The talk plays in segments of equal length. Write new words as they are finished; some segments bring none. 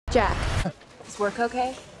Jack, is work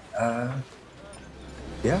okay?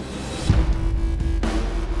 Yeah.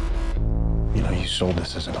 You know, you sold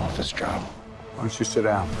this as an office job. Why don't you sit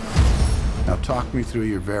down? Now talk me through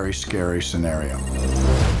your very scary scenario.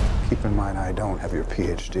 Keep in mind, I don't have your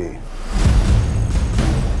PhD.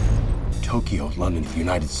 Tokyo, London, the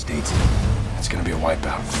United States. It's gonna be a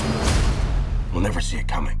wipeout. We'll never see it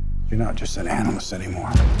coming. You're not just an analyst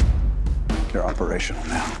anymore. You're operational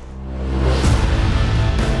now.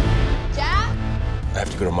 Jack? I have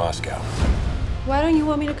to go to Moscow. Why don't you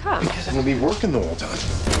want me to come? Because I'm gonna be working the whole time.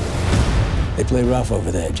 They play rough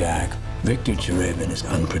over there, Jack. Victor Cherevin is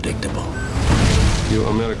unpredictable. You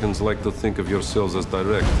Americans like to think of yourselves as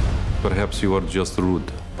direct. Perhaps you are just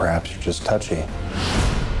rude. Perhaps you're just touchy.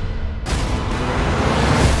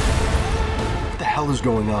 What the hell is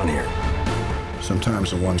going on here?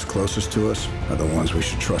 Sometimes the ones closest to us are the ones we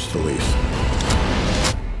should trust the least.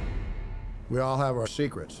 We all have our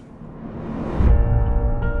secrets.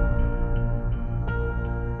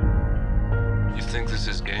 You think this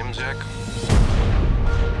is game, Jack?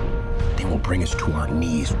 They will bring us to our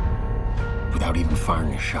knees without even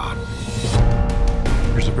firing a shot.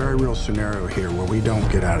 There's a very real scenario here where we don't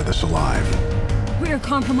get out of this alive. We are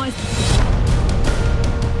compromised.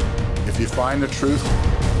 If you find the truth,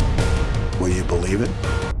 will you believe it?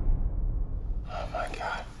 Oh my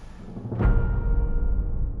God.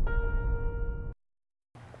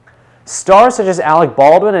 Stars such as Alec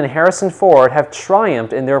Baldwin and Harrison Ford have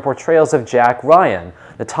triumphed in their portrayals of Jack Ryan,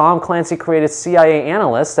 the Tom Clancy created CIA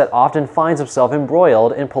analyst that often finds himself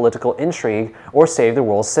embroiled in political intrigue or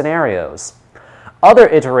save-the-world scenarios. Other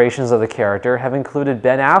iterations of the character have included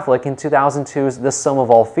Ben Affleck in 2002's The Sum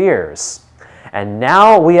of All Fears. And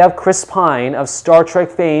now we have Chris Pine of Star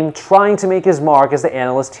Trek fame trying to make his mark as the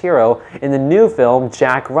analyst hero in the new film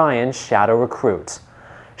Jack Ryan: Shadow Recruit.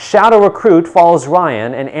 Shadow Recruit follows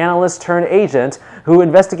Ryan, an analyst-turned-agent who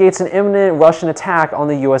investigates an imminent Russian attack on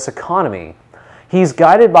the U.S. economy. He's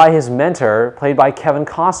guided by his mentor, played by Kevin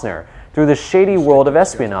Costner, through the shady world of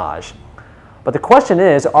espionage. But the question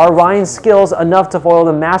is, are Ryan's skills enough to foil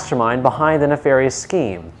the mastermind behind the nefarious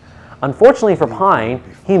scheme? Unfortunately for Pine,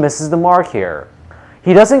 he misses the mark here.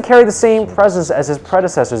 He doesn't carry the same presence as his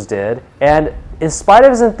predecessors did, and in spite of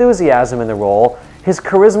his enthusiasm in the role, his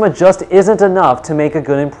charisma just isn't enough to make a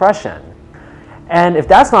good impression. And if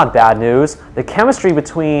that's not bad news, the chemistry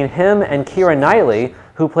between him and Keira Knightley,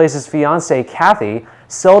 who plays his fiancée Kathy,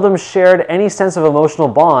 seldom shared any sense of emotional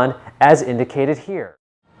bond as indicated here.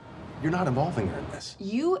 You're not involving her in this.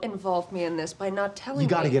 You involved me in this by not telling me. You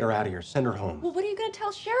gotta get her out of here. Send her home. Well, what are you going to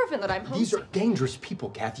tell Sheriffin that I'm home? These are dangerous people,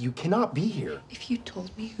 Kathy. You cannot be here. If you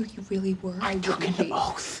told me who you really were, I took an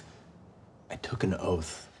oath. I took an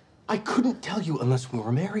oath. I couldn't tell you unless we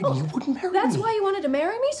were married, and you wouldn't marry me. That's why you wanted to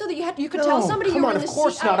marry me? So that you could tell somebody you were in the CIA? Of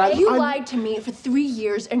course not. You lied to me for 3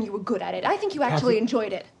 years, and you were good at it. I think you actually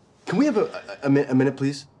enjoyed it. Can we have a minute,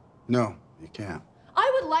 please? No, you can't.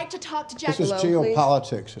 I would like to talk to Jack. This is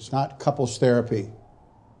geopolitics. It's not couples therapy.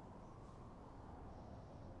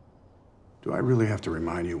 Do I really have to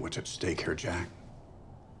remind you what's at stake here, Jack?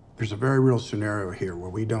 There's a very real scenario here where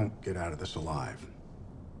we don't get out of this alive.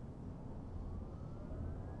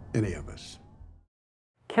 Any of us.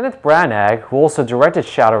 Kenneth Branagh, who also directed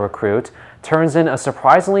Shadow Recruit, turns in a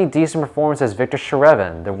surprisingly decent performance as Victor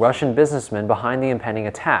Cherevin, the Russian businessman behind the impending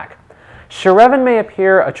attack. Cherevin may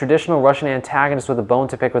appear a traditional Russian antagonist with a bone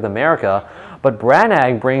to pick with America, but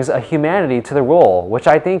Branagh brings a humanity to the role, which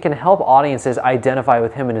I think can help audiences identify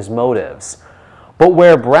with him and his motives. But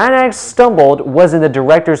where Branagh stumbled was in the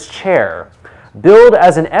director's chair. Billed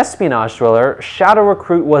as an espionage thriller, Shadow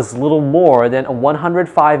Recruit was little more than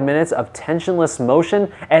 105 minutes of tensionless motion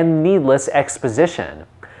and needless exposition.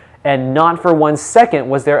 And not for 1 second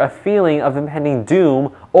was there a feeling of impending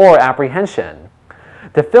doom or apprehension.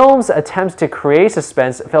 The film's attempts to create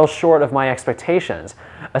suspense fell short of my expectations,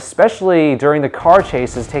 especially during the car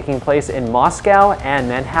chases taking place in Moscow and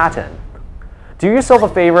Manhattan. Do yourself a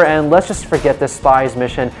favor and let's just forget this spy's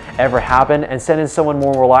mission ever happened and send in someone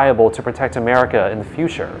more reliable to protect America in the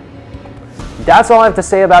future. That's all I have to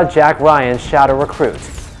say about Jack Ryan's Shadow Recruit.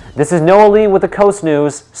 This is Noah Lee with the Coast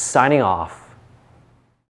News, signing off.